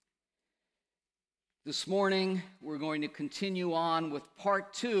This morning, we're going to continue on with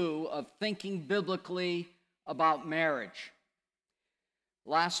part 2 of thinking biblically about marriage.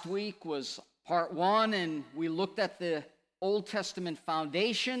 Last week was part 1, and we looked at the Old Testament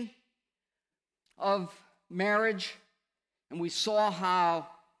foundation of marriage, and we saw how,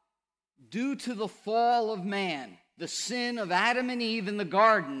 due to the fall of man, the sin of Adam and Eve in the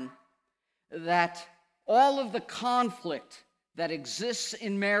garden, that all of the conflict that exists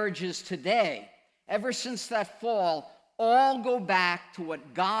in marriages today, ever since that fall, all go back to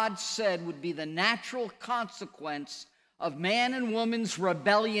what God said would be the natural consequence of man and woman's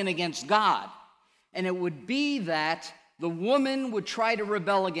rebellion against God. And it would be that the woman would try to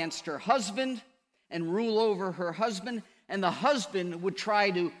rebel against her husband and rule over her husband, and the husband would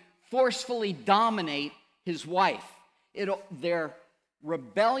try to forcefully dominate his wife. Their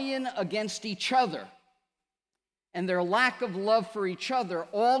rebellion against each other and their lack of love for each other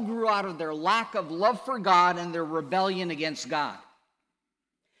all grew out of their lack of love for God and their rebellion against God.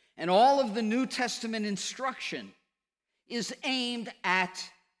 And all of the New Testament instruction is aimed at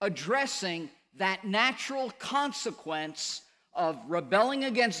addressing that natural consequence of rebelling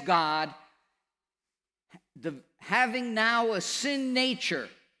against God, having now a sin nature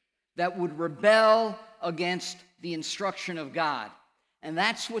that would rebel against the instruction of God. And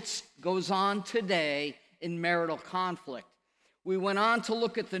that's what goes on today in marital conflict. We went on to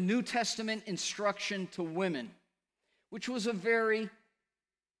look at the New Testament instruction to women, which was a very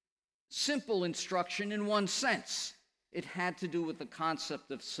simple instruction in one sense. It had to do with the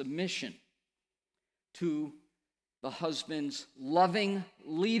concept of submission to the husband's loving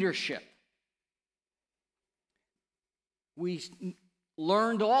leadership. We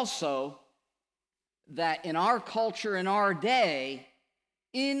learned also that in our culture, in our day,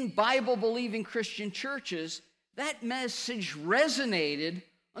 in Bible-believing Christian churches, that message resonated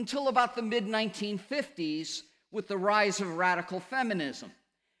until about the mid-1950s with the rise of radical feminism.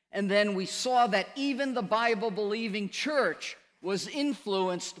 And then we saw that even the Bible-believing church was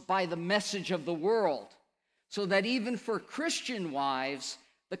influenced by the message of the world, so that even for Christian wives,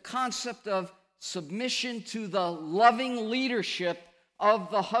 the concept of submission to the loving leadership of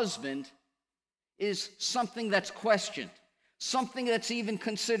the husband is something that's questioned. Something that's even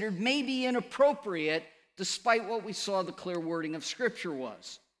considered maybe inappropriate, despite what we saw the clear wording of Scripture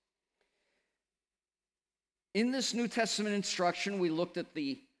was. In this New Testament instruction, we looked at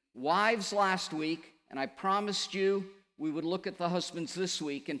the wives last week, and I promised you we would look at the husbands this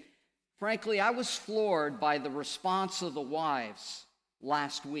week. And frankly, I was floored by the response of the wives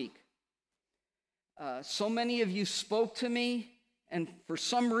last week. So many of you spoke to me, and for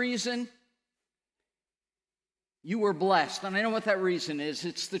some reason, you were blessed, and I know what that reason is.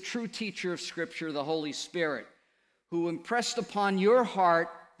 It's the true teacher of Scripture, the Holy Spirit, who impressed upon your heart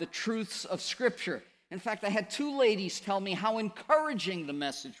the truths of Scripture. In fact, I had 2 ladies tell me how encouraging the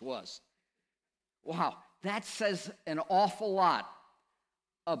message was. Wow, that says an awful lot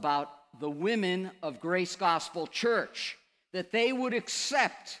about the women of Grace Gospel Church, that they would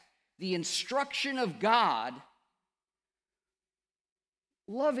accept the instruction of God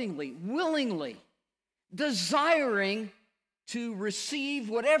lovingly, willingly, desiring to receive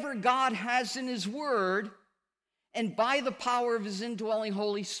whatever God has in His Word, and by the power of His indwelling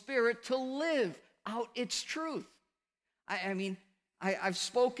Holy Spirit to live out its truth. I've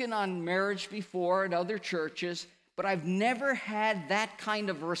spoken on marriage before at other churches, but I've never had that kind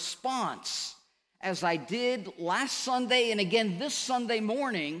of response as I did last Sunday and again this Sunday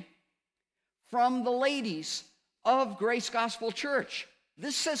morning from the ladies of Grace Gospel Church.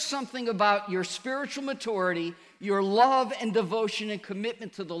 This says something about your spiritual maturity, your love and devotion and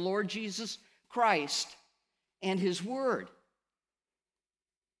commitment to the Lord Jesus Christ and His Word.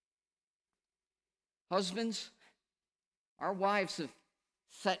 Husbands, our wives have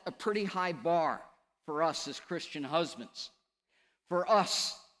set a pretty high bar for us as Christian husbands, for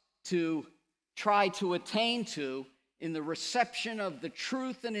us to try to attain to in the reception of the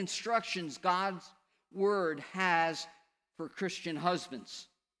truth and instructions God's Word has for Christian husbands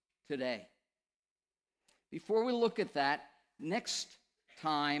today. Before we look at that, next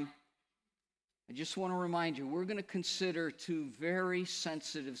time, I just want to remind you, we're going to consider 2 very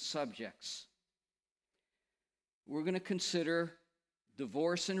sensitive subjects. We're going to consider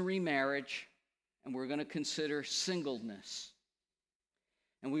divorce and remarriage, and we're going to consider singleness.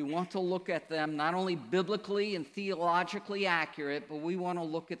 And we want to look at them not only biblically and theologically accurate, but we want to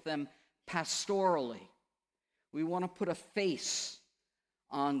look at them pastorally. We want to put a face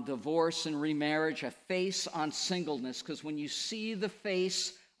on divorce and remarriage, a face on singleness, because when you see the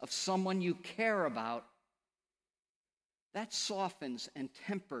face of someone you care about, that softens and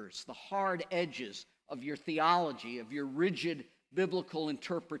tempers the hard edges of your theology, of your rigid biblical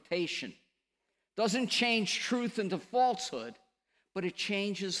interpretation. Doesn't change truth into falsehood, but it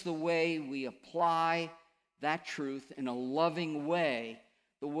changes the way we apply that truth in a loving way,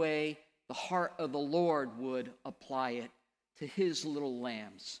 the way the heart of the Lord would apply it to his little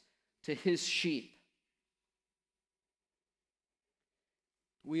lambs, to his sheep.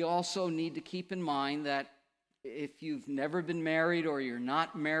 We also need to keep in mind that if you've never been married or you're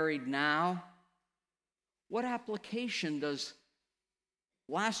not married now, what application does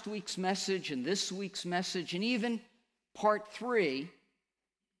last week's message and this week's message and even part 3,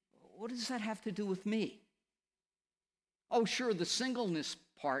 what does that have to do with me? Oh, sure, the singleness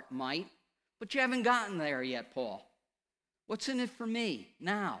part might, but you haven't gotten there yet, Paul. What's in it for me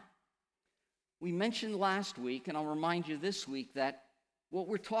now? We mentioned last week, and I'll remind you this week, that what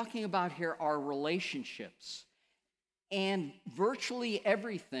we're talking about here are relationships. And virtually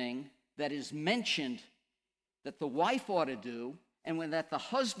everything that is mentioned that the wife ought to do and that the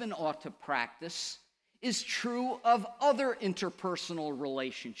husband ought to practice is true of other interpersonal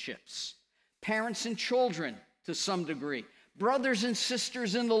relationships. Parents and children, to some degree. Brothers and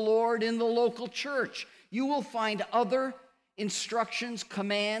sisters in the Lord in the local church. You will find other instructions,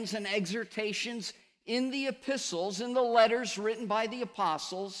 commands, and exhortations in the epistles, in the letters written by the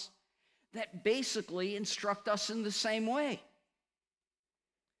apostles, that basically instruct us in the same way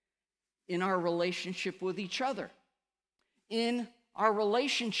in our relationship with each other, in our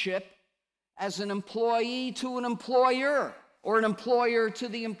relationship as an employee to an employer or an employer to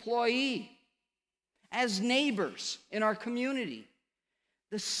the employee, as neighbors in our community.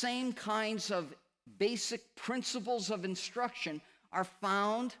 The same kinds of basic principles of instruction are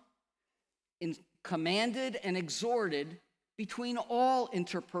found in commanded and exhorted between all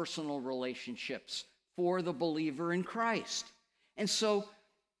interpersonal relationships for the believer in Christ. And so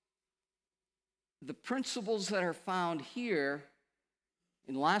the principles that are found here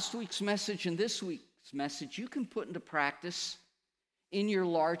in last week's message and this week's message, you can put into practice in your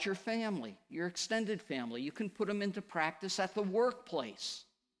larger family, your extended family. You can put them into practice at the workplace.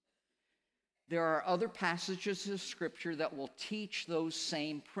 There are other passages of Scripture that will teach those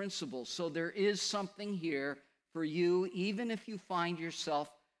same principles. So there is something here for you, even if you find yourself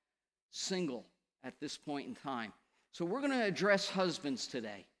single at this point in time. So we're going to address husbands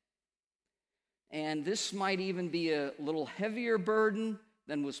today. And this might even be a little heavier burden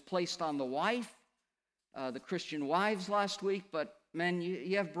than was placed on the wife, the Christian wives last week, but men,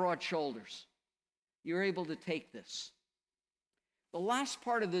 you have broad shoulders. You're able to take this. The last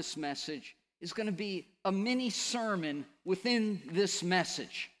part of this message is going to be a mini sermon within this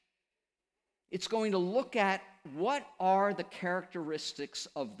message. It's going to look at what are the characteristics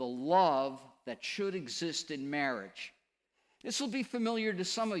of the love that should exist in marriage. This will be familiar to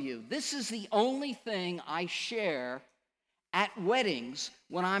some of you. This is the only thing I share at weddings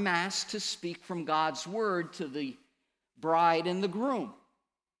when I'm asked to speak from God's word to the bride and the groom.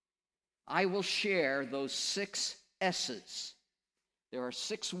 I will share those 6 S's. There are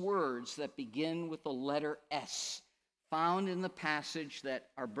 6 words that begin with the letter S, found in the passage that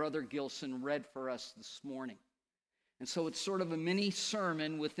our brother Gilson read for us this morning. And so it's sort of a mini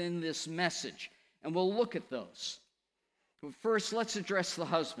sermon within this message, and we'll look at those. But first, let's address the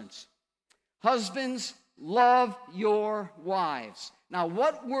husbands. Husbands, love your wives. Now,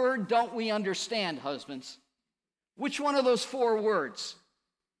 what word don't we understand, husbands? Which one of those 4 words?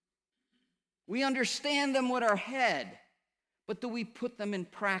 We understand them with our head, but do we put them in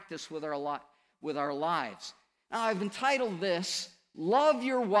practice with our lives? Now, I've entitled this, Love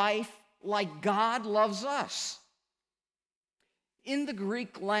Your Wife Like God Loves Us. In the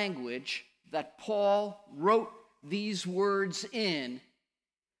Greek language that Paul wrote these words in,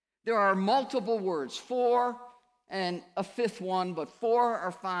 there are multiple words, 4 and a 5th one, but 4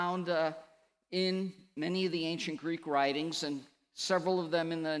 are found in many of the ancient Greek writings and several of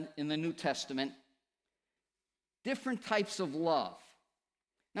them in the New Testament. Different types of love.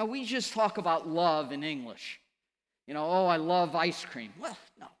 Now, we just talk about love in English. You know, oh, I love ice cream. Well,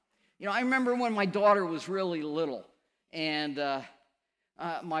 no. You know, I remember when my daughter was really little, and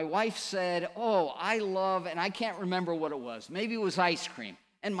my wife said, oh, I love, and I can't remember what it was. Maybe it was ice cream.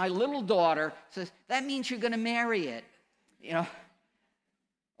 And my little daughter says, that means you're going to marry it. You know,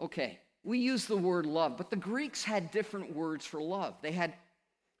 okay, we use the word love, but the Greeks had different words for love. They had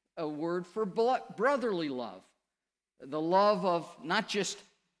a word for brotherly love, the love of not just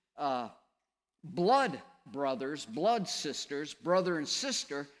blood brothers, blood sisters, brother and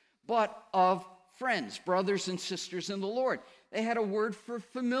sister, but of friends, brothers and sisters in the Lord. They had a word for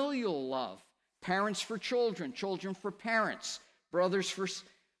familial love, parents for children, children for parents, brothers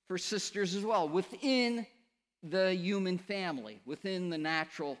for sisters as well, within the human family, within the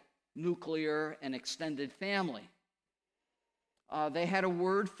natural nuclear and extended family. They had a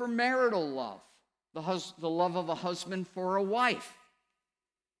word for marital love, the love of a husband for a wife.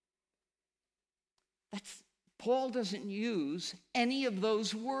 Paul doesn't use any of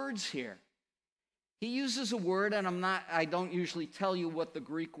those words here. He uses a word, and I don't usually tell you what the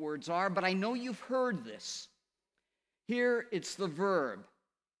Greek words are, but I know you've heard this. Here it's the verb,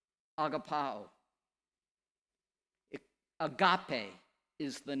 agapao. Agape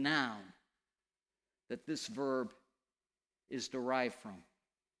is the noun that this verb is derived from.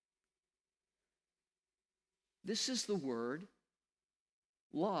 This is the word,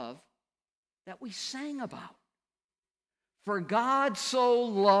 love, that we sang about. For God so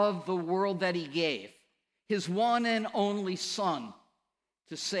loved the world that he gave his one and only Son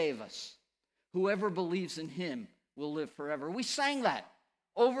to save us. Whoever believes in him will live forever. We sang that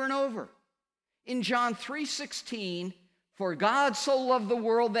over and over. In John 3:16, for God so loved the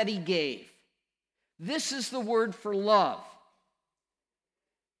world that he gave. This is the word for love.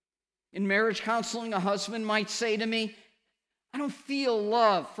 In marriage counseling, a husband might say to me, I don't feel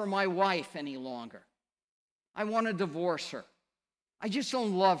love for my wife any longer. I want to divorce her. I just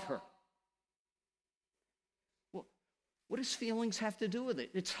don't love her. Well, what does feelings have to do with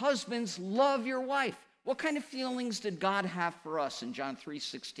it? It's husbands, love your wife. What kind of feelings did God have for us in John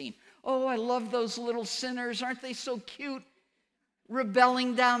 3:16? Oh, I love those little sinners. Aren't they so cute?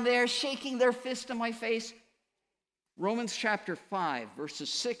 Rebelling down there, shaking their fist in my face. Romans chapter 5, verses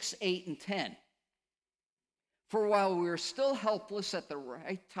 6, 8, and 10. For while we were still helpless at the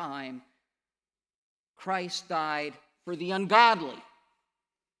right time, Christ died for the ungodly.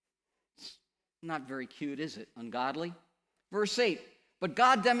 It's not very cute, is it? Ungodly. Verse 8, but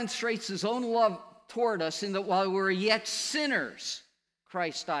God demonstrates his own love toward us in that while we were yet sinners,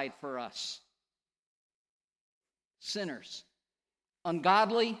 Christ died for us. Sinners.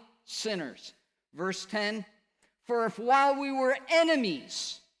 Ungodly, sinners. Verse 10, for if while we were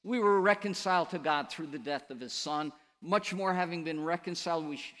enemies, we were reconciled to God through the death of his Son, much more having been reconciled,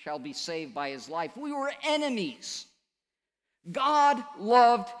 we shall be saved by his life. We were enemies. God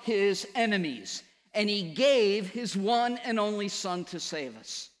loved his enemies, and he gave his one and only Son to save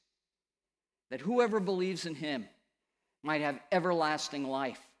us, that whoever believes in him might have everlasting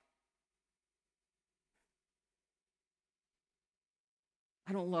life.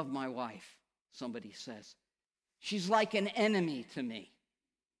 I don't love my wife, somebody says. She's like an enemy to me.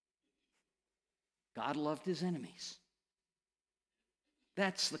 God loved his enemies.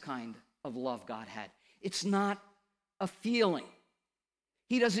 That's the kind of love God had. It's not a feeling.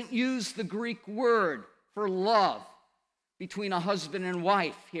 He doesn't use the Greek word for love between a husband and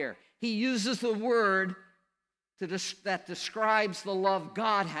wife here. He uses the word that describes the love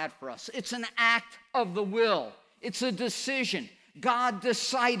God had for us. It's an act of the will. It's a decision. God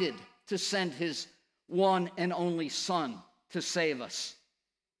decided to send his one and only Son to save us.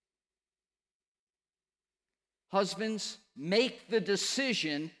 Husbands, make the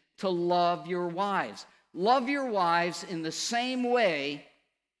decision to love your wives. Love your wives in the same way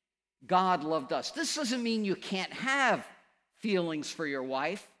God loved us. This doesn't mean you can't have feelings for your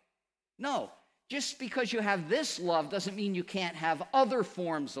wife. No, just because you have this love doesn't mean you can't have other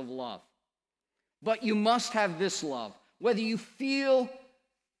forms of love. But you must have this love. Whether you feel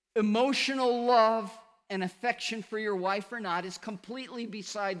emotional love and affection for your wife or not is completely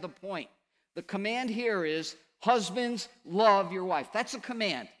beside the point. The command here is, husbands, love your wife. That's a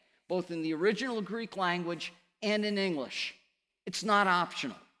command, both in the original Greek language and in English. It's not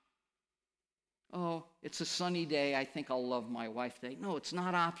optional. Oh, it's a sunny day, I think I'll love my wife today. No, it's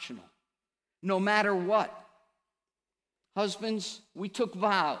not optional. No matter what. Husbands, we took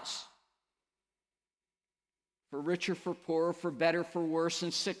vows. For richer, for poorer, for better, for worse,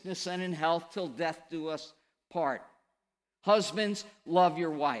 in sickness and in health, till death do us part. Husbands, love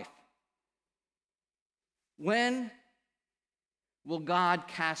your wife. When will God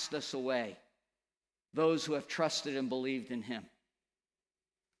cast us away? Those who have trusted and believed in him.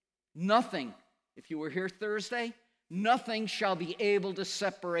 Nothing, if you were here Thursday, nothing shall be able to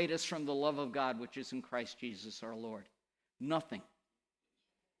separate us from the love of God which is in Christ Jesus our Lord. Nothing.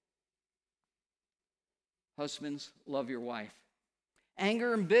 Husbands, love your wife.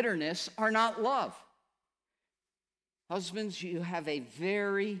 Anger and bitterness are not love. Husbands, you have a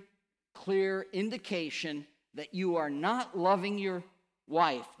very clear indication that you are not loving your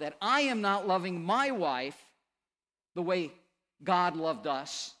wife, that I am not loving my wife the way God loved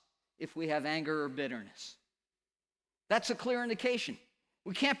us if we have anger or bitterness. That's a clear indication.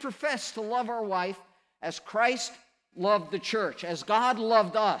 We can't profess to love our wife as Christ loved the church, as God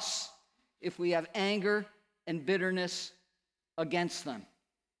loved us, if we have anger and bitterness against them.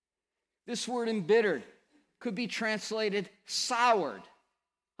 This word embittered could be translated soured.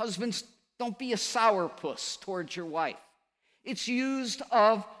 Husbands, don't be a sourpuss towards your wife. It's used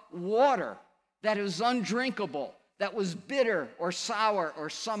of water that is undrinkable, that was bitter or sour or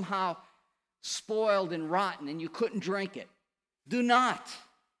somehow spoiled and rotten, and you couldn't drink it. Do not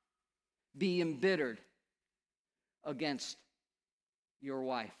be embittered against your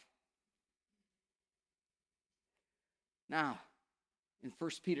wife. Now, in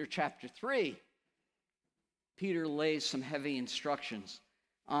 1 Peter chapter 3, Peter lays some heavy instructions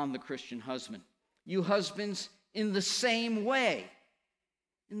on the Christian husband. You husbands, in the same way.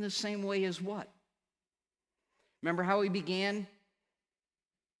 In the same way as what? Remember how he began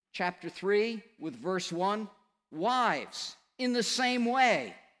chapter 3 with verse 1? Wives, in the same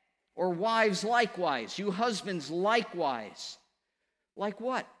way. Or wives likewise. You husbands likewise. Like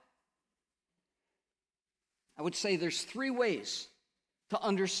what? I would say there's 3 ways to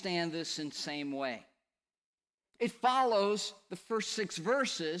understand this in same way. It follows the first 6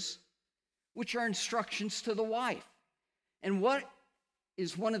 verses, which are instructions to the wife. And what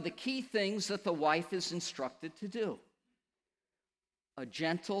is one of the key things that the wife is instructed to do? A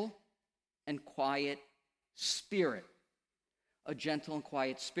gentle and quiet spirit. A gentle and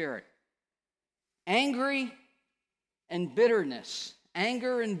quiet spirit. Anger and bitterness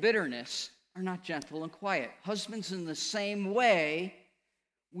are not gentle and quiet. Husbands, in the same way,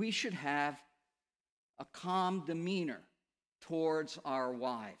 we should have a calm demeanor towards our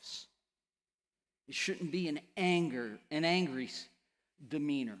wives. It shouldn't be an angry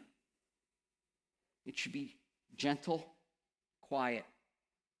demeanor. It should be gentle, quiet,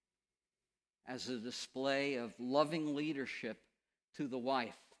 as a display of loving leadership to the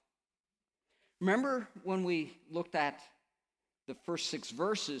wife. Remember when we looked at the first 6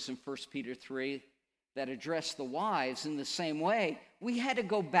 verses in 1 Peter 3 that address the wives in the same way? We had to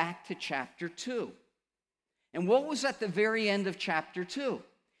go back to chapter 2. And what was at the very end of chapter 2?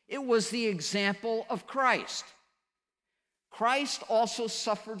 It was the example of Christ. Christ also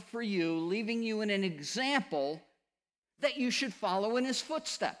suffered for you, leaving you in an example that you should follow in his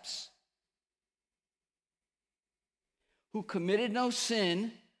footsteps. Who committed no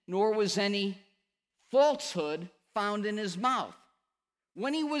sin, nor was any falsehood found in his mouth.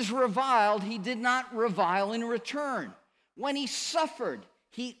 When he was reviled, he did not revile in return. When he suffered,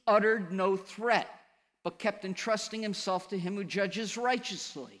 he uttered no threat, but kept entrusting himself to him who judges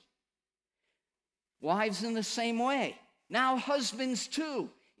righteously. Wives, in the same way. Now husbands too,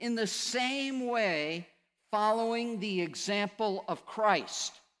 in the same way, following the example of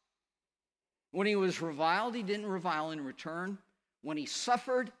Christ. When he was reviled, he didn't revile in return. When he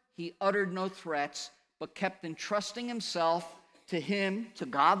suffered, he uttered no threats, but kept entrusting himself to him, to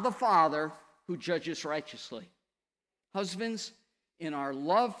God the Father, who judges righteously. Husbands, in our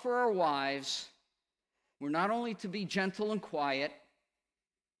love for our wives, we're not only to be gentle and quiet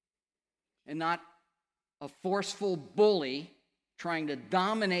and not a forceful bully trying to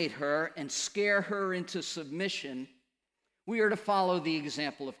dominate her and scare her into submission, we are to follow the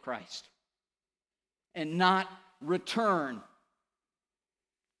example of Christ and not return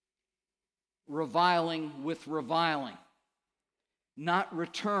reviling with reviling, not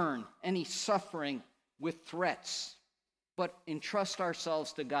return any suffering with threats, but entrust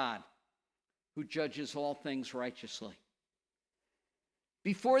ourselves to God, who judges all things righteously.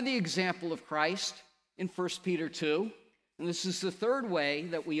 Before the example of Christ, in 1 Peter 2, and this is the third way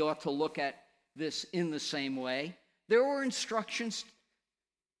that we ought to look at this in the same way, there were instructions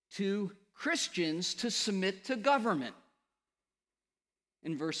to Christians to submit to government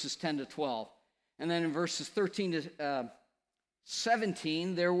in verses 10 to 12. And then in verses 13 to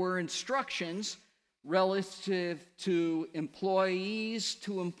 17, there were instructions relative to employees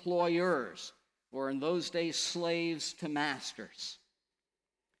to employers, or in those days, slaves to masters.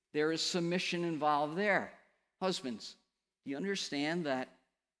 There is submission involved there. Husbands, do you understand that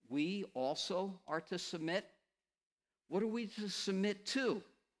we also are to submit? What are we to submit to?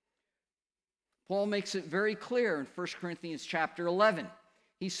 Paul makes it very clear in 1 Corinthians chapter 11.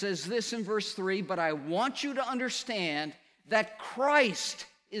 He says this in verse 3, "But I want you to understand that Christ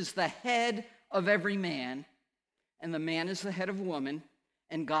is the head of every man, and the man is the head of woman,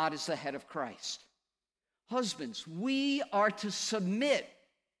 and God is the head of Christ." Husbands, we are to submit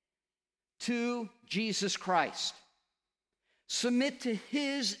to Jesus Christ. Submit to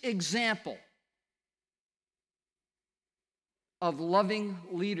his example of loving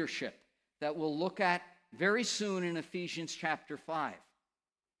leadership that we'll look at very soon in Ephesians chapter 5.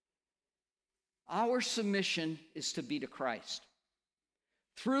 Our submission is to be to Christ.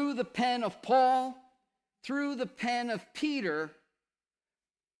 Through the pen of Paul, through the pen of Peter,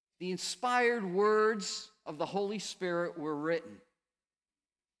 the inspired words of the Holy Spirit were written.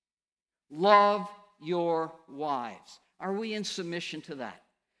 Love your wives. Are we in submission to that?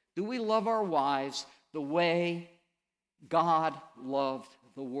 Do we love our wives the way God loved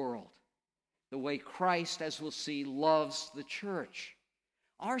the world? The way Christ, as we'll see, loves the church?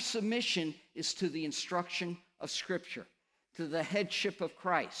 Our submission is to the instruction of Scripture, to the headship of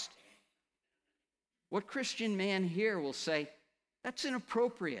Christ. What Christian man here will say, that's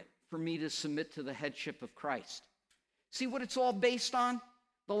inappropriate for me to submit to the headship of Christ? See what it's all based on?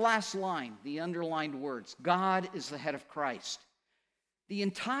 The last line, the underlined words, God is the head of Christ. The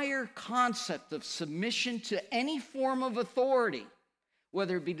entire concept of submission to any form of authority,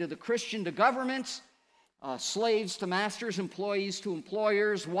 whether it be to the Christian, to governments, slaves to masters, employees to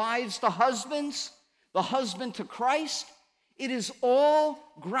employers, wives to husbands, the husband to Christ, it is all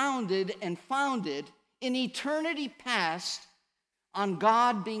grounded and founded in eternity past on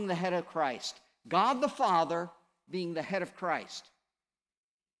God being the head of Christ, God the Father being the head of Christ.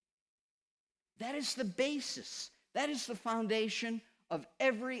 That is the basis. That is the foundation of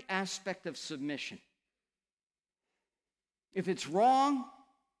every aspect of submission. If it's wrong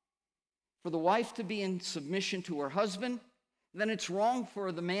for the wife to be in submission to her husband, then it's wrong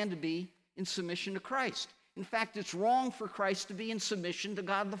for the man to be in submission to Christ. In fact, it's wrong for Christ to be in submission to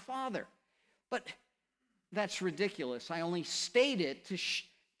God the Father. But that's ridiculous. I only state it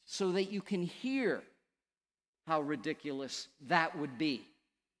so that you can hear how ridiculous that would be.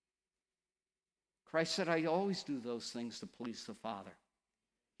 Christ said, I always do those things to please the Father.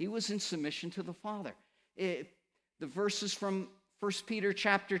 He was in submission to the Father. The verses from 1 Peter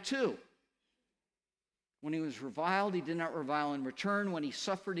chapter 2. When he was reviled, he did not revile in return. When he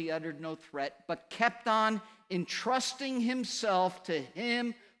suffered, he uttered no threat, but kept on entrusting himself to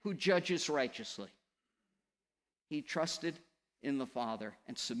him who judges righteously. He trusted in the Father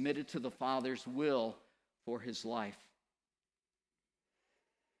and submitted to the Father's will for his life.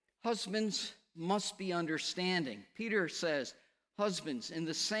 Husbands must be understanding. Peter says, husbands, in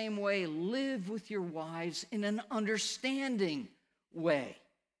the same way, live with your wives in an understanding way.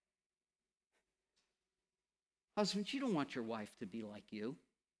 Husbands, you don't want your wife to be like you.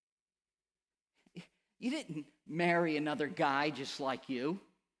 You didn't marry another guy just like you.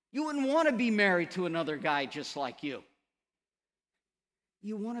 You wouldn't want to be married to another guy just like you.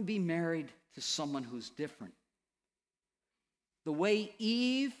 You want to be married to someone who's different. The way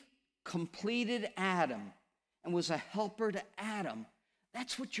Eve completed Adam and was a helper to Adam,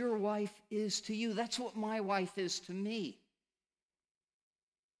 that's what your wife is to you. That's what my wife is to me.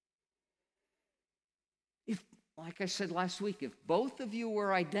 If, like I said last week, if both of you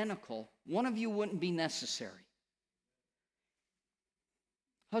were identical, one of you wouldn't be necessary.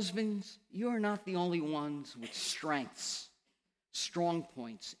 Husbands, you are not the only ones with strengths, strong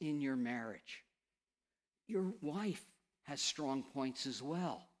points in your marriage. Your wife has strong points as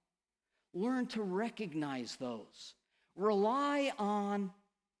well. Learn to recognize those. Rely on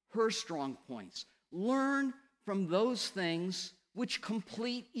her strong points. Learn from those things which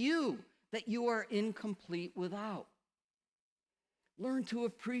complete you, that you are incomplete without. Learn to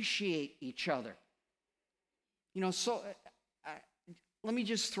appreciate each other. Let me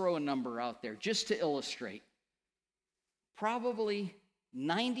just throw a number out there just to illustrate. Probably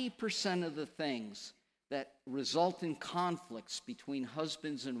 90% of the things that result in conflicts between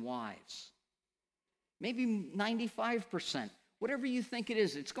husbands and wives, maybe 95%, whatever you think it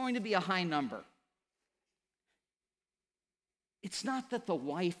is, it's going to be a high number. It's not that the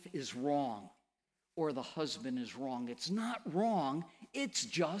wife is wrong or the husband is wrong. It's not wrong, it's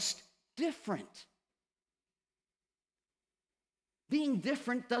just different. Being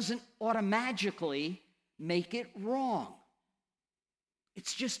different doesn't automatically make it wrong.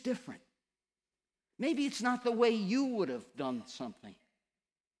 It's just different. Maybe it's not the way you would have done something,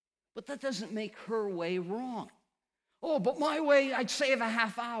 but that doesn't make her way wrong. Oh, but my way, I'd save a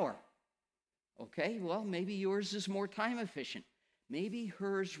half hour. Okay, well, maybe yours is more time efficient. Maybe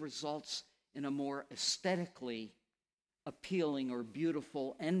hers results in a more aesthetically appealing or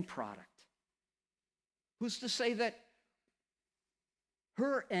beautiful end product. Who's to say that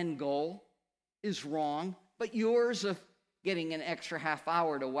her end goal is wrong, but yours of getting an extra half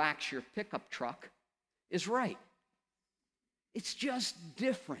hour to wax your pickup truck is right? It's just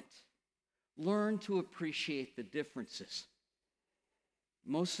different. Learn to appreciate the differences.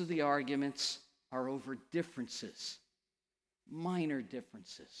 Most of the arguments are over differences, minor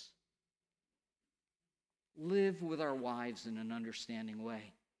differences. Live with our wives in an understanding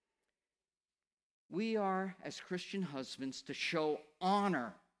way. we are, as Christian husbands, to show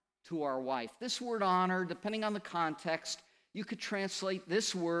honor to our wife. This word honor, depending on the context, you could translate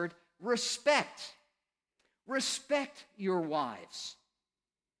this word respect. Respect your wives.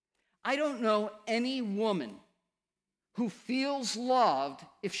 I don't know any woman who feels loved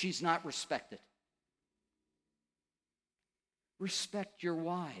if she's not respected. Respect your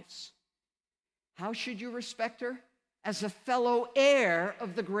wives. How should you respect her? As a fellow heir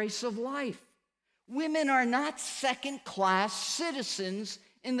of the grace of life. Women are not second-class citizens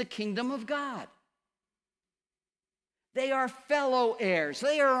in the kingdom of God. They are fellow heirs.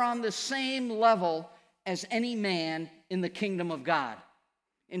 They are on the same level as any man in the kingdom of God.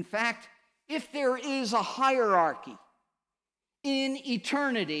 In fact, if there is a hierarchy in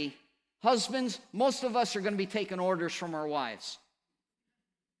eternity, husbands, most of us are going to be taking orders from our wives.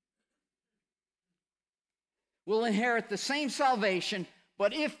 We'll inherit the same salvation,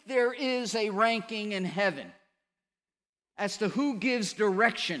 but if there is a ranking in heaven as to who gives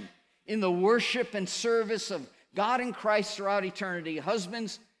direction in the worship and service of God and Christ throughout eternity,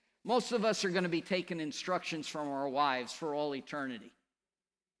 husbands, most of us are going to be taking instructions from our wives for all eternity.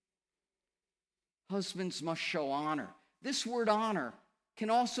 Husbands must show honor. This word honor can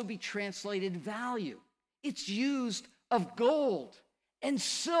also be translated value. It's used of gold and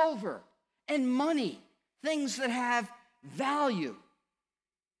silver and money, things that have value,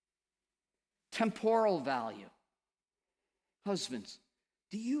 temporal value. Husbands,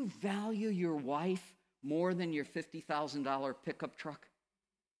 do you value your wife more than your $50,000 pickup truck?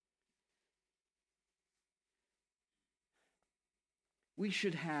 We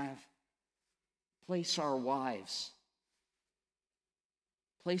should place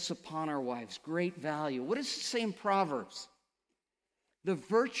upon our wives great value. What does it say in Proverbs? The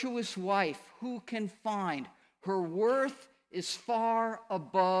virtuous wife, who can find? Her worth is far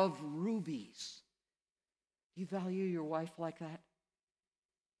above rubies. Do you value your wife like that?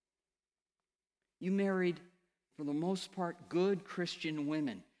 You married, for the most part, good Christian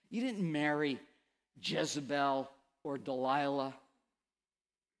women. You didn't marry Jezebel or Delilah.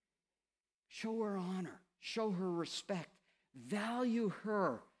 Show her honor. Show her respect. Value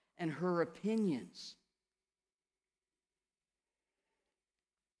her and her opinions.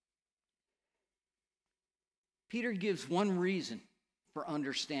 Peter gives one reason for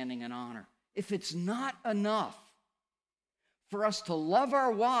understanding and honor. If it's not enough for us to love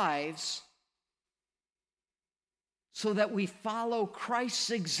our wives so that we follow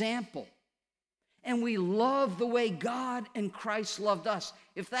Christ's example and we love the way God and Christ loved us,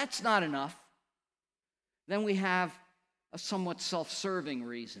 if that's not enough, then we have a somewhat self-serving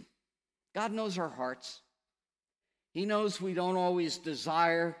reason. God knows our hearts. He knows we don't always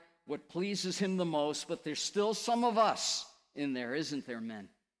desire what pleases him the most, but there's still some of us in there, isn't there, men,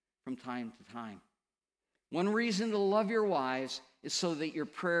 from time to time? One reason to love your wives is so that your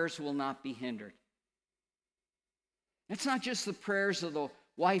prayers will not be hindered. It's not just the prayers of the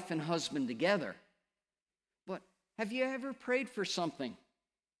wife and husband together, but have you ever prayed for something,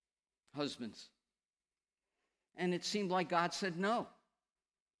 husbands, and it seemed like God said no?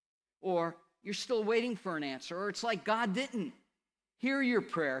 Or you're still waiting for an answer, or it's like God didn't hear your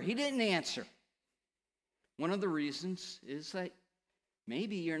prayer. He didn't answer. One of the reasons is that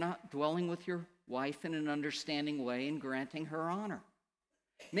maybe you're not dwelling with your wife in an understanding way and granting her honor.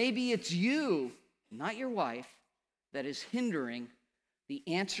 Maybe it's you, not your wife, that is hindering the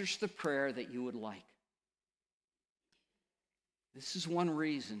answers to prayer that you would like. This is one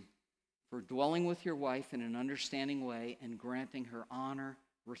reason for dwelling with your wife in an understanding way and granting her honor,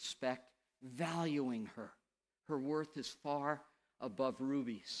 respect, valuing her. Her worth is far above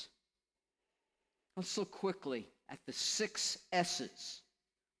rubies. Let's look quickly at the 6 S's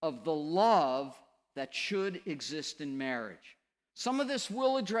of the love that should exist in marriage. Some of this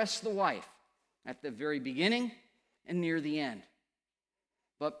will address the wife at the very beginning and near the end.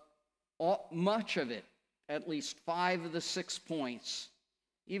 But much of it, at least 5 of the 6 points,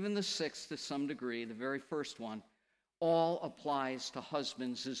 even the 6th to some degree, the very first one, all applies to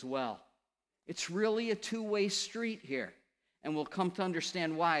husbands as well. It's really a two-way street here, and we'll come to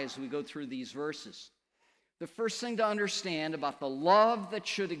understand why as we go through these verses. The first thing to understand about the love that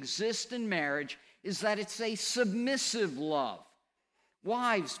should exist in marriage is that it's a submissive love.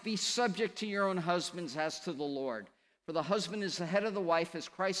 Wives, be subject to your own husbands as to the Lord. For the husband is the head of the wife, as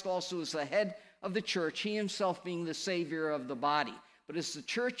Christ also is the head of the church, he himself being the Savior of the body. But as the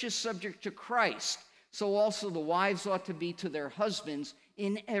church is subject to Christ, so also the wives ought to be to their husbands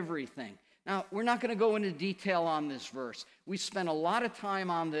in everything. Now, we're not going to go into detail on this verse. We spent a lot of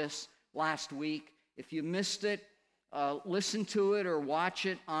time on this last week. If you missed it, listen to it or watch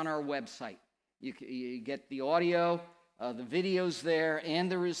it on our website. You get the audio, the videos there,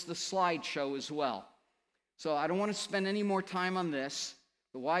 and there is the slideshow as well. So I don't want to spend any more time on this.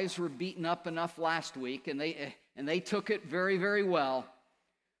 The wives were beaten up enough last week, and they took it very, very well.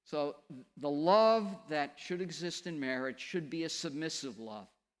 So the love that should exist in marriage should be a submissive love.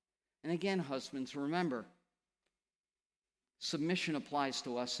 And again, husbands, remember, submission applies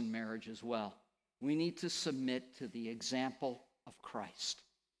to us in marriage as well. We need to submit to the example of Christ.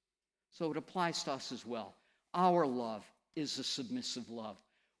 So it applies to us as well. Our love is a submissive love.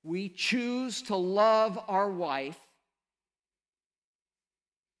 We choose to love our wife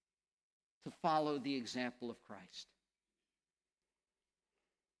to follow the example of Christ.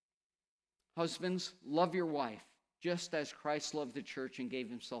 Husbands, love your wife just as Christ loved the church and gave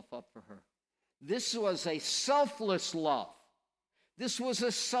himself up for her. This was a selfless love. This was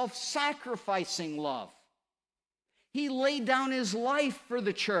a self-sacrificing love. He laid down his life for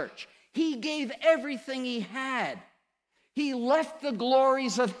the church. He gave everything he had. He left the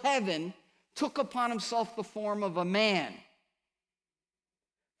glories of heaven, took upon himself the form of a man.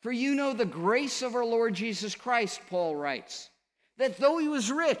 For you know the grace of our Lord Jesus Christ, Paul writes, that though he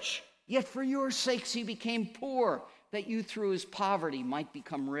was rich, yet for your sakes he became poor, that you through his poverty might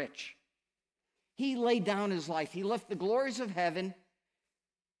become rich. He laid down his life. He left the glories of heaven.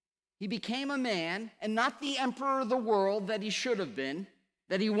 He became a man, and not the emperor of the world that he should have been,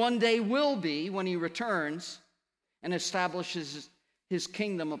 that he one day will be when he returns and establishes his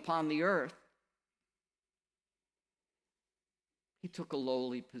kingdom upon the earth. He took a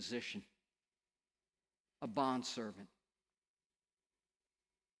lowly position, a bondservant,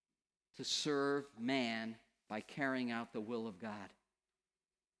 to serve man by carrying out the will of God,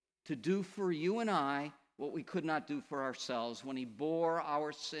 to do for you and I what we could not do for ourselves when he bore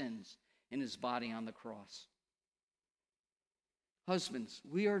our sins in his body on the cross. Husbands,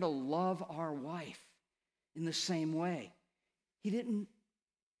 we are to love our wife in the same way. He didn't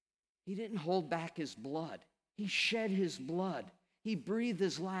hold back his blood. He shed his blood. He breathed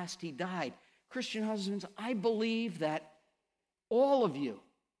his last. He died. Christian husbands, I believe that all of you,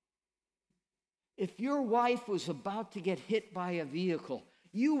 if your wife was about to get hit by a vehicle,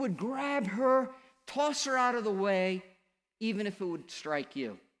 you would grab her, toss her out of the way, even if it would strike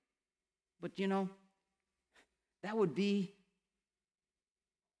you. But that would be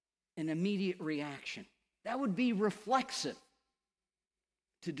an immediate reaction. That would be reflexive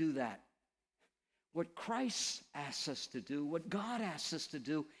to do that. What Christ asks us to do, what God asks us to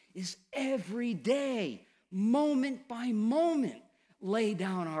do, is every day, moment by moment, lay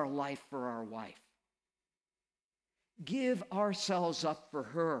down our life for our wife. Give ourselves up for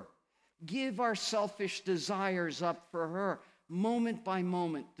her. Give our selfish desires up for her, moment by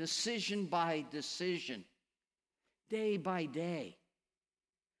moment, decision by decision, day by day.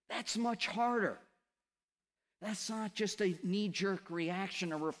 That's much harder. That's not just a knee-jerk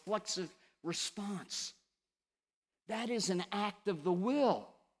reaction, a reflexive response. That is an act of the will,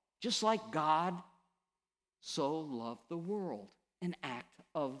 just like God so loved the world, an act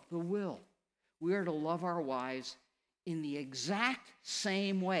of the will. We are to love our wives in the exact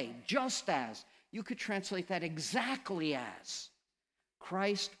same way, just as, you could translate that exactly as,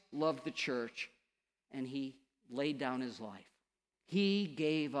 Christ loved the church and he laid down his life. He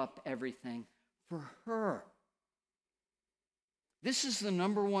gave up everything for her. This is the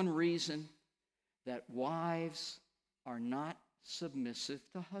number one reason that wives are not submissive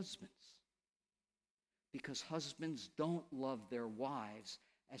to husbands. Because husbands don't love their wives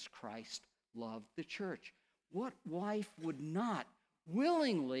as Christ loved the church. What wife would not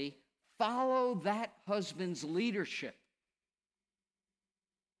willingly follow that husband's leadership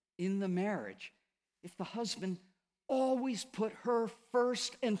in the marriage if the husband always put her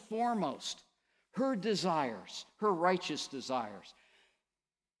first and foremost, her desires, her righteous desires,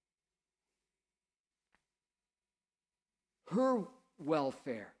 her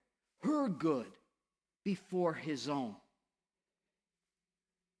welfare, her good before his own?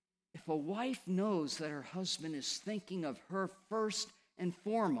 If a wife knows that her husband is thinking of her first and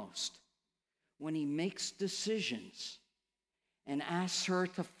foremost when he makes decisions and asks her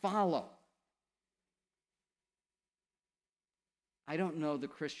to follow, I don't know the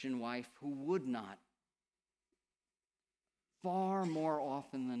Christian wife who would not, far more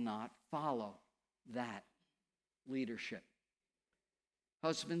often than not, follow that leadership.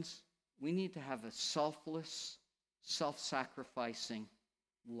 Husbands, we need to have a selfless, self-sacrificing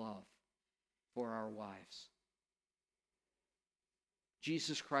love for our wives.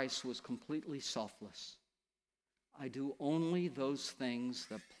 Jesus Christ was completely selfless. I do only those things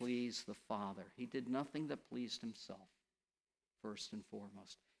that please the Father. He did nothing that pleased himself, first and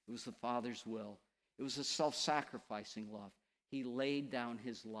foremost. It was the Father's will. It was a self-sacrificing love. He laid down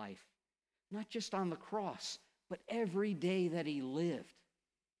his life, not just on the cross, but every day that he lived.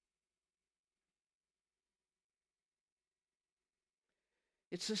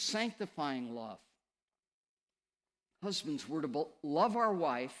 It's a sanctifying love. Husbands, we're to love our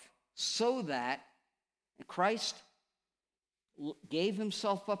wife so that Christ gave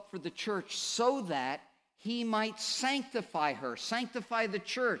himself up for the church so that he might sanctify her, sanctify the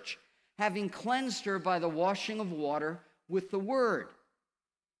church, having cleansed her by the washing of water with the word.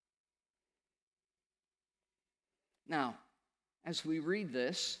 Now, as we read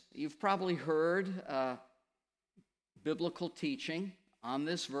this, you've probably heard biblical teaching on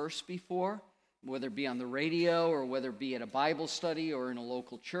this verse before, whether it be on the radio or whether it be at a Bible study or in a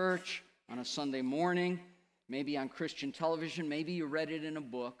local church on a Sunday morning, maybe on Christian television, maybe you read it in a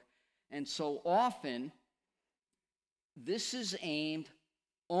book. And so often, this is aimed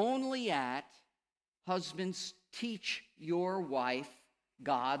only at husbands, teach your wife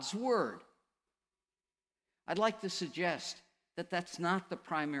God's word. I'd like to suggest that that's not the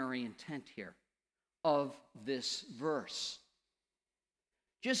primary intent here of this verse.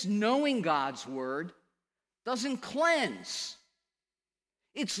 Just knowing God's word doesn't cleanse.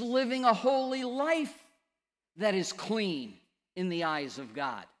 It's living a holy life that is clean in the eyes of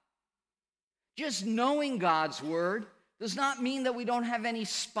God. Just knowing God's word does not mean that we don't have any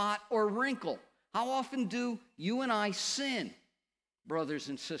spot or wrinkle. How often do you and I sin, brothers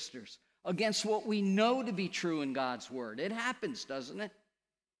and sisters, against what we know to be true in God's word? It happens, doesn't it?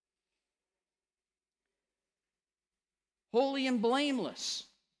 Holy and blameless.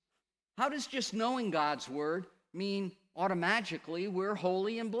 How does just knowing God's word mean automatically we're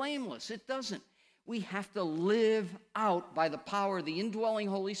holy and blameless? It doesn't. We have to live out by the power of the indwelling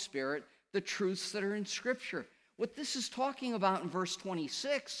Holy Spirit the truths that are in Scripture. What this is talking about in verse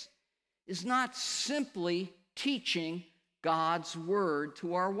 26 is not simply teaching God's word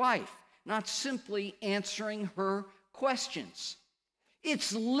to our wife, not simply answering her questions.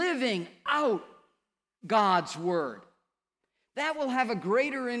 It's living out God's word. That will have a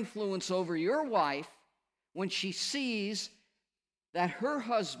greater influence over your wife when she sees that her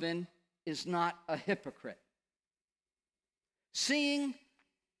husband is not a hypocrite. Seeing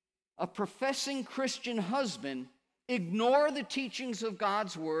a professing Christian husband ignore the teachings of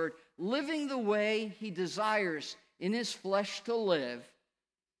God's word, living the way he desires in his flesh to live,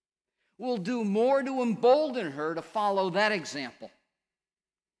 will do more to embolden her to follow that example.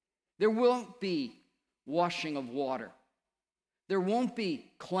 There won't be washing of water. There won't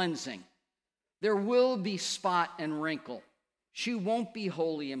be cleansing. There will be spot and wrinkle. She won't be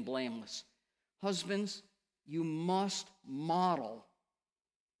holy and blameless. Husbands, you must model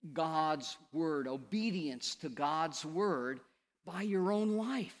God's word, obedience to God's word by your own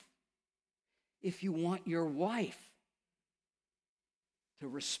life. If you want your wife to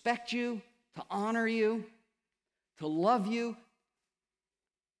respect you, to honor you, to love you,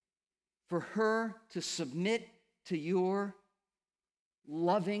 for her to submit to your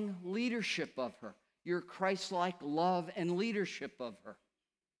loving leadership of her, your Christ-like love and leadership of her.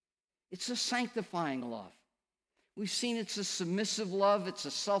 It's a sanctifying love. We've seen it's a submissive love. It's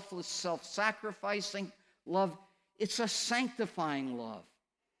a selfless, self-sacrificing love. It's a sanctifying love.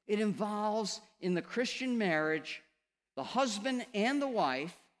 It involves, in the Christian marriage, the husband and the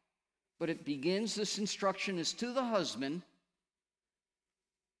wife, but it begins, this instruction is to the husband,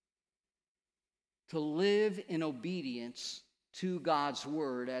 to live in obedience to God's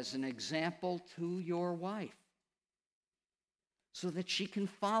word as an example to your wife, so that she can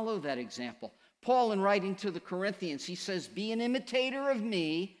follow that example. Paul, in writing to the Corinthians, he says, "Be an imitator of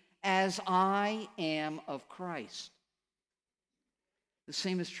me as I am of Christ." The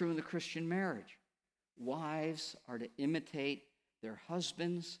same is true in the Christian marriage. Wives are to imitate their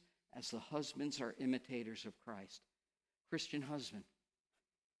husbands as the husbands are imitators of Christ. Christian husband,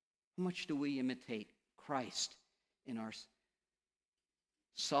 how much do we imitate Christ in our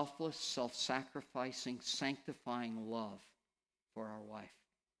selfless, self-sacrificing, sanctifying love for our wife?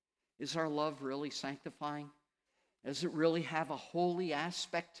 Is our love really sanctifying? Does it really have a holy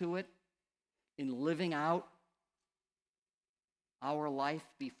aspect to it in living out our life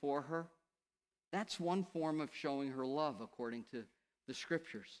before her? That's one form of showing her love according to the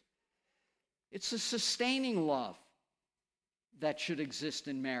Scriptures. It's a sustaining love that should exist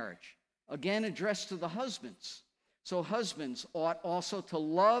in marriage. Again, addressed to the husbands. So husbands ought also to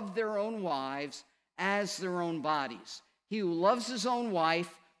love their own wives as their own bodies. He who loves his own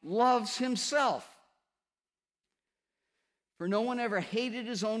wife loves himself. For no one ever hated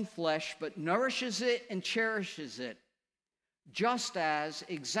his own flesh, but nourishes it and cherishes it, just as,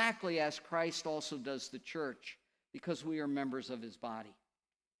 exactly as Christ also does the church, because we are members of his body.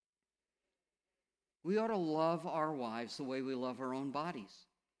 We ought to love our wives the way we love our own bodies.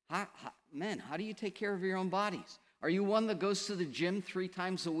 Men, how do you take care of your own bodies? Are you one that goes to the gym 3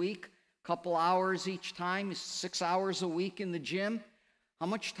 times a week, a couple hours each time, 6 hours a week in the gym? How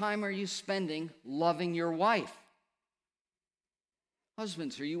much time are you spending loving your wife?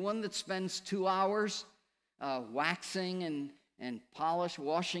 Husbands, are you one that spends 2 hours waxing and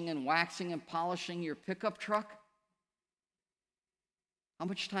washing and waxing and polishing your pickup truck? How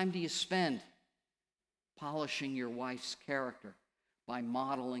much time do you spend polishing your wife's character by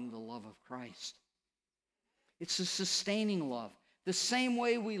modeling the love of Christ? It's a sustaining love. The same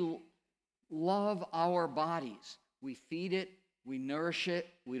way we love our bodies. We feed it, we nourish it,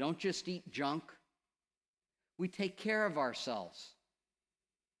 we don't just eat junk. We take care of ourselves.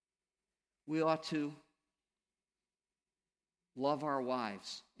 We ought to love our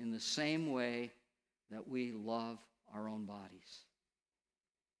wives in the same way that we love our own bodies.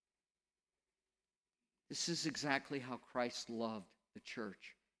 This is exactly how Christ loved the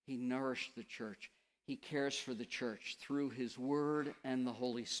church. He nourished the church. He cares for the church through his word and the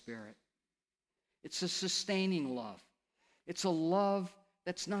Holy Spirit. It's a sustaining love. It's a love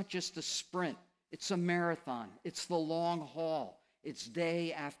that's not just a sprint. It's a marathon. It's the long haul. It's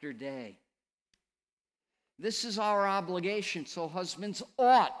day after day. This is our obligation, so husbands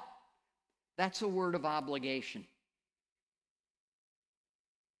ought. That's a word of obligation.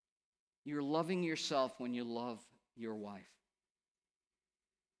 You're loving yourself when you love your wife.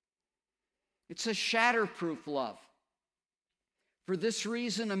 It's a shatterproof love. For this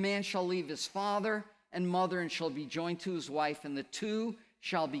reason, a man shall leave his father and mother and shall be joined to his wife, and the two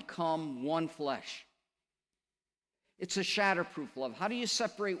shall become one flesh. It's a shatterproof love. How do you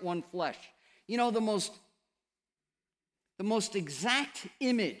separate one flesh? You know, the most exact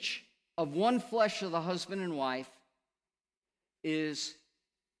image of one flesh of the husband and wife is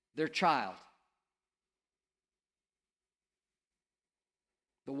their child.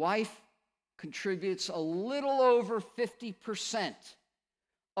 The wife contributes a little over 50%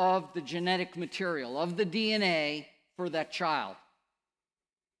 of the genetic material, of the DNA for that child.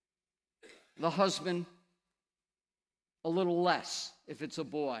 The husband, a little less if it's a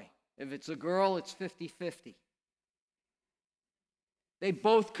boy. If it's a girl, it's 50-50. They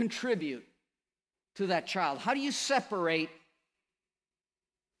both contribute to that child. How do you separate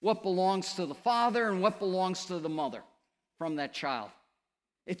what belongs to the father and what belongs to the mother from that child?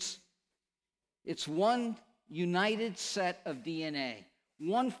 It's one united set of DNA,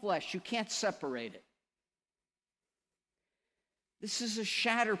 one flesh. You can't separate it. This is a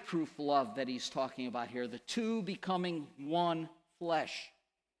shatterproof love that he's talking about here, the two becoming one flesh.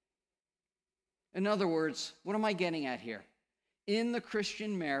 In other words, what am I getting at here? In the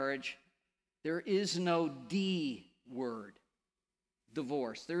Christian marriage, there is no D word,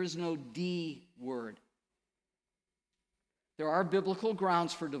 divorce. There is no D word. There are biblical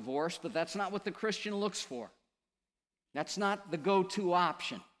grounds for divorce, but that's not what the Christian looks for. That's not the go-to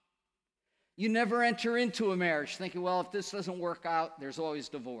option. You never enter into a marriage thinking, well, if this doesn't work out, there's always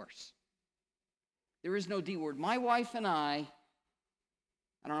divorce. There is no D word. My wife and I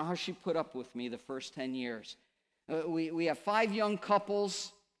don't know how she put up with me the first 10 years. We have 5 young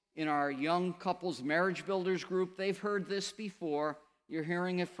couples in our young couples marriage builders group. They've heard this before. You're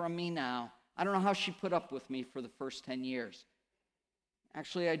hearing it from me now. I don't know how she put up with me for the first 10 years.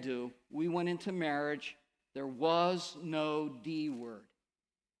 Actually, I do. We went into marriage. There was no D word.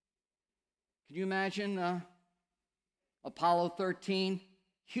 Can you imagine Apollo 13?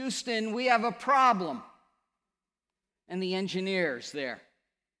 Houston, we have a problem. And the engineers there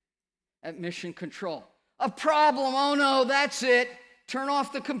at Mission Control. A problem, oh no, that's it. Turn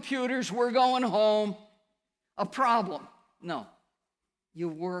off the computers, we're going home. A problem. No, you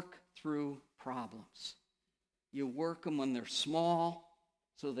work through problems. You work them when they're small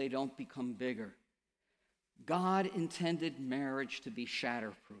so they don't become bigger. God intended marriage to be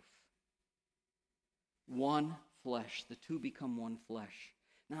shatterproof. One flesh, the two become one flesh.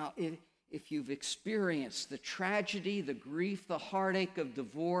 Now, if you've experienced the tragedy, the grief, the heartache of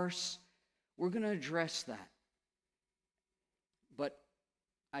divorce, we're going to address that. But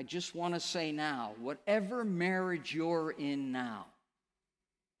I just want to say now, whatever marriage you're in now,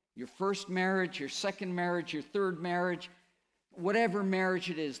 your first marriage, your second marriage, your third marriage, whatever marriage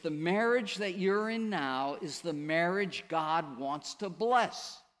it is, the marriage that you're in now is the marriage God wants to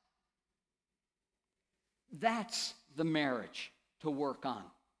bless. That's the marriage to work on.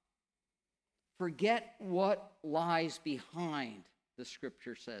 Forget what lies behind, the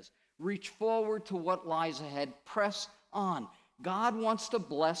scripture says. Reach forward to what lies ahead. Press on. God wants to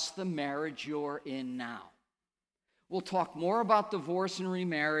bless the marriage you're in now. We'll talk more about divorce and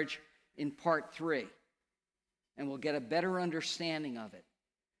remarriage in part 3, and we'll get a better understanding of it.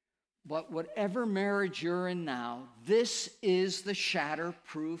 But whatever marriage you're in now, this is the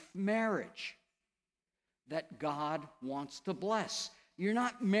shatter-proof marriage that God wants to bless. You're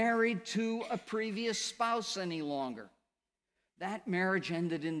not married to a previous spouse any longer. That marriage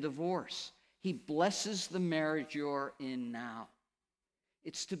ended in divorce. He blesses the marriage you're in now.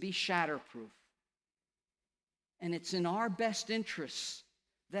 It's to be shatterproof. And it's in our best interests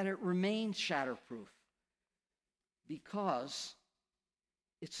that it remains shatterproof, because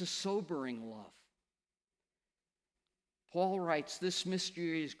it's a sobering love. Paul writes, "This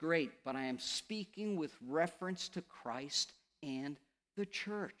mystery is great, but I am speaking with reference to Christ and the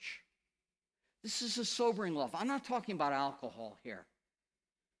church." This is a sobering love. I'm not talking about alcohol here.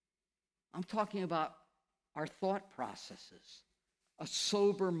 I'm talking about our thought processes, a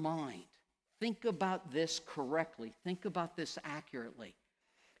sober mind. Think about this correctly. Think about this accurately.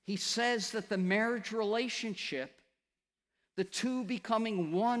 He says that the marriage relationship, the two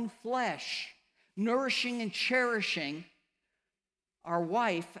becoming one flesh, nourishing and cherishing our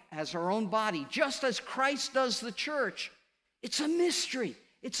wife as our own body, just as Christ does the church. It's a mystery.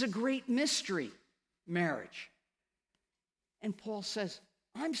 It's a great mystery, marriage. And Paul says,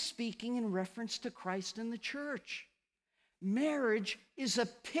 I'm speaking in reference to Christ and the church. Marriage is a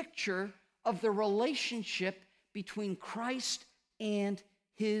picture of the relationship between Christ and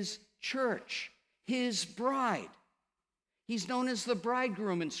his church, his bride. He's known as the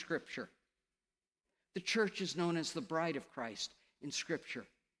bridegroom in Scripture. The church is known as the bride of Christ in Scripture.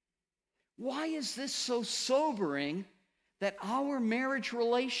 Why is this so sobering that our marriage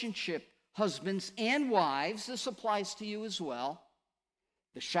relationship, husbands and wives, this applies to you as well,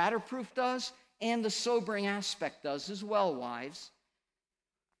 the shatterproof does, and the sobering aspect does as well, wives.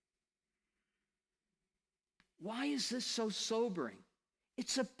 Why is this so sobering?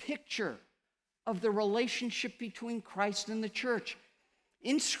 It's a picture of the relationship between Christ and the church.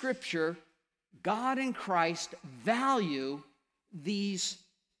 In Scripture, God and Christ value these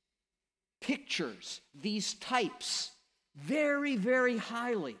pictures, these types, very, very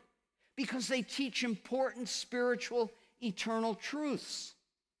highly, because they teach important spiritual, eternal truths.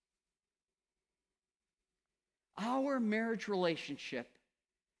 Our marriage relationship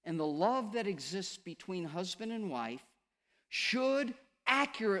and the love that exists between husband and wife should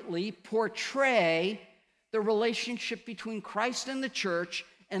accurately portray the relationship between Christ and the church,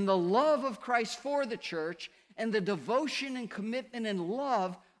 and the love of Christ for the church, and the devotion and commitment and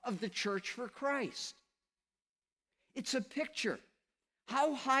love of the church for Christ. It's a picture.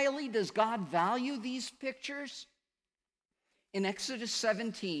 How highly does God value these pictures? In Exodus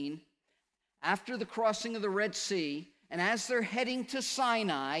 17, after the crossing of the Red Sea, and as they're heading to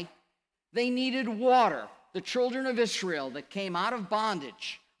Sinai, they needed water. The children of Israel that came out of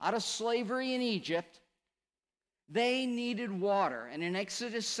bondage, out of slavery in Egypt, they needed water. And in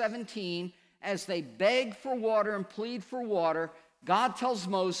Exodus 17, as they beg for water and plead for water, God tells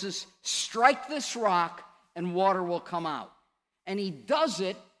Moses, strike this rock and water will come out. And he does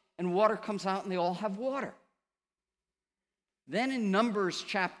it, and water comes out, and they all have water. Then in Numbers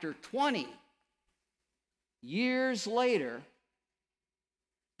chapter 20, years later,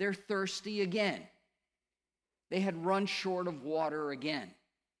 they're thirsty again. They had run short of water again.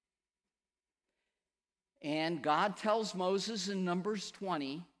 And God tells Moses in Numbers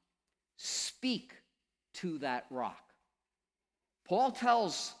 20, speak to that rock. Paul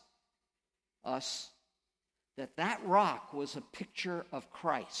tells us that that rock was a picture of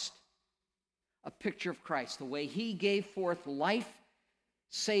Christ. A picture of Christ. The way he gave forth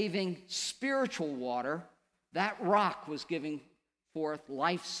life-saving spiritual water, that rock was giving forth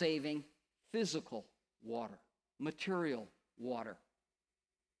life-saving physical water, material water.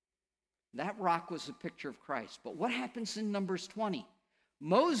 That rock was a picture of Christ. But what happens in Numbers 20?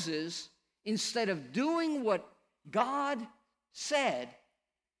 Moses, instead of doing what God said,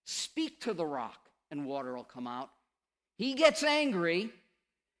 speak to the rock and water will come out, he gets angry,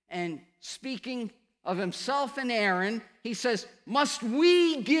 and speaking of himself and Aaron, he says, must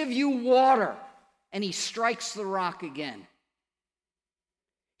we give you water? And he strikes the rock again.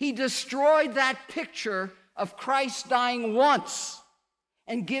 He destroyed that picture of Christ dying once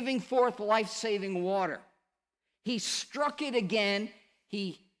and giving forth life-saving water. He struck it again.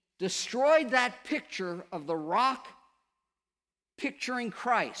 He destroyed that picture of the rock picturing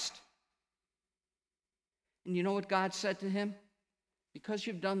Christ. And you know what God said to him? Because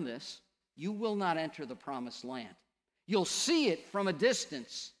you've done this, you will not enter the promised land. You'll see it from a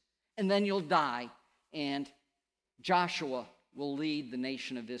distance, and then you'll die, and Joshua will lead the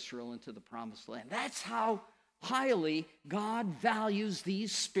nation of Israel into the promised land. That's how highly God values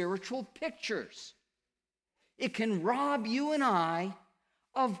these spiritual pictures. It can rob you and I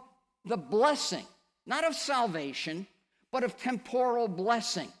of the blessing, not of salvation, but of temporal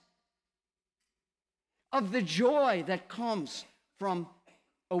blessing, of the joy that comes from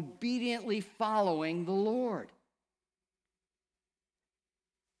obediently following the Lord.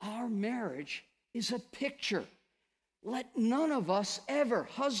 Our marriage is a picture. Let none of us ever,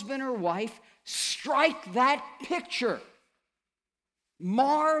 husband or wife, strike that picture,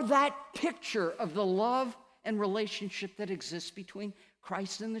 mar that picture of the love and relationship that exists between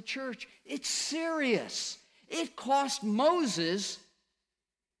Christ and the church. It's serious. It cost Moses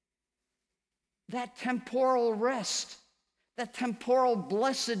that temporal rest, that temporal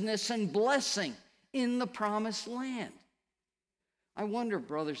blessedness and blessing in the promised land. I wonder,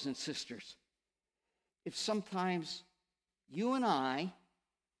 brothers and sisters, if sometimes you and I,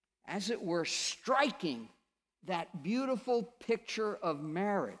 as it were, striking that beautiful picture of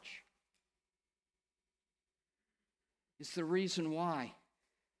marriage is the reason why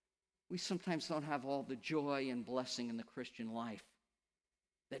we sometimes don't have all the joy and blessing in the Christian life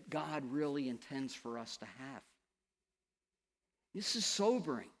that God really intends for us to have. This is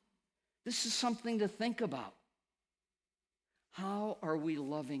sobering. This is something to think about. How are we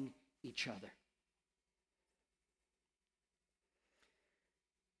loving each other?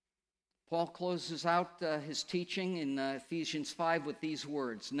 Paul closes out his teaching in Ephesians 5 with these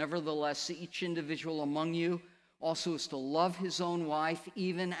words, "Nevertheless, each individual among you also is to love his own wife,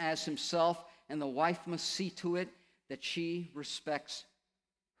 even as himself, and the wife must see to it that she respects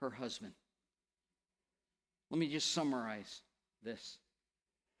her husband." Let me just summarize this.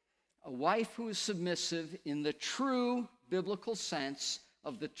 A wife who is submissive in the true biblical sense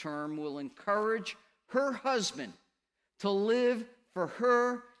of the term will encourage her husband to live for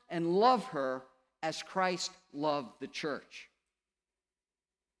her and love her as Christ loved the church.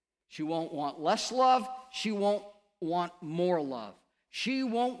 She won't want less love. She won't want more love. She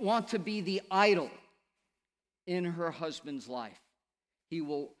won't want to be the idol in her husband's life. She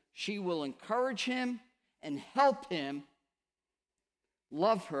will encourage him and help him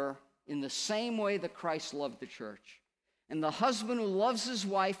love her in the same way that Christ loved the church. And the husband who loves his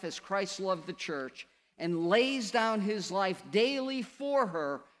wife as Christ loved the church and lays down his life daily for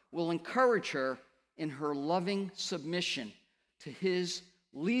her will encourage her in her loving submission to his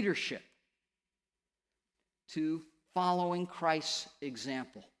leadership, to following Christ's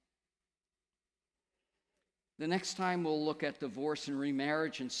example. The next time we'll look at divorce and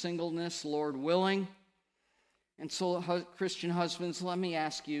remarriage and singleness, Lord willing. And so, Christian husbands, let me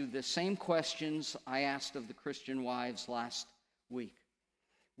ask you the same questions I asked of the Christian wives last week.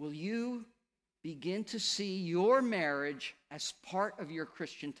 Will you begin to see your marriage as part of your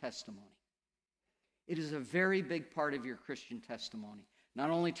Christian testimony? It is a very big part of your Christian testimony,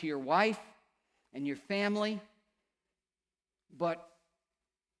 not only to your wife and your family, but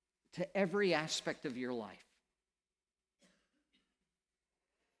to every aspect of your life.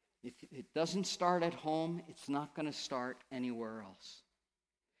 If it doesn't start at home, it's not going to start anywhere else.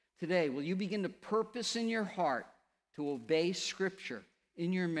 Today, will you begin to purpose in your heart to obey Scripture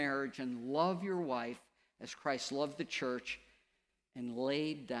in your marriage and love your wife as Christ loved the church and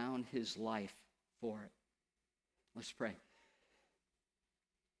laid down his life for it? Let's pray.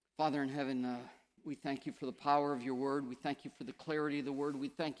 Father in heaven, we thank you for the power of your word. We thank you for the clarity of the word. We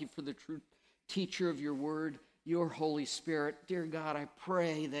thank you for the true teacher of your word, your Holy Spirit. Dear God, I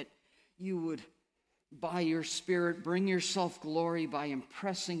pray that you would, by your Spirit, bring yourself glory by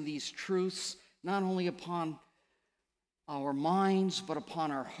impressing these truths not only upon our minds, but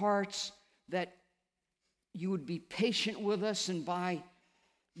upon our hearts, that you would be patient with us, and by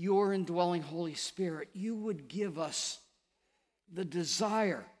your indwelling Holy Spirit, you would give us the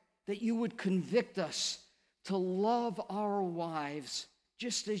desire, that you would convict us to love our wives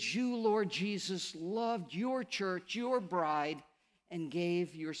just as you, Lord Jesus, loved your church, your bride, and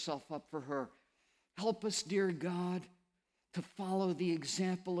gave yourself up for her. Help us, dear God, to follow the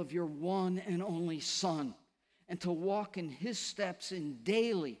example of your one and only Son, and to walk in his steps in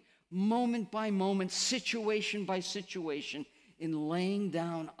daily, moment by moment, situation by situation, in laying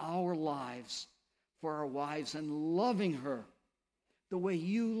down our lives for our wives and loving her the way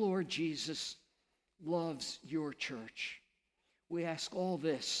you, Lord Jesus, loves your church. We ask all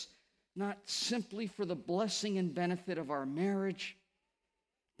this, not simply for the blessing and benefit of our marriage,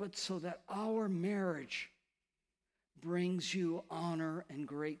 but so that our marriage brings you honor and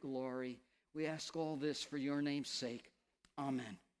great glory. We ask all this for your name's sake. Amen.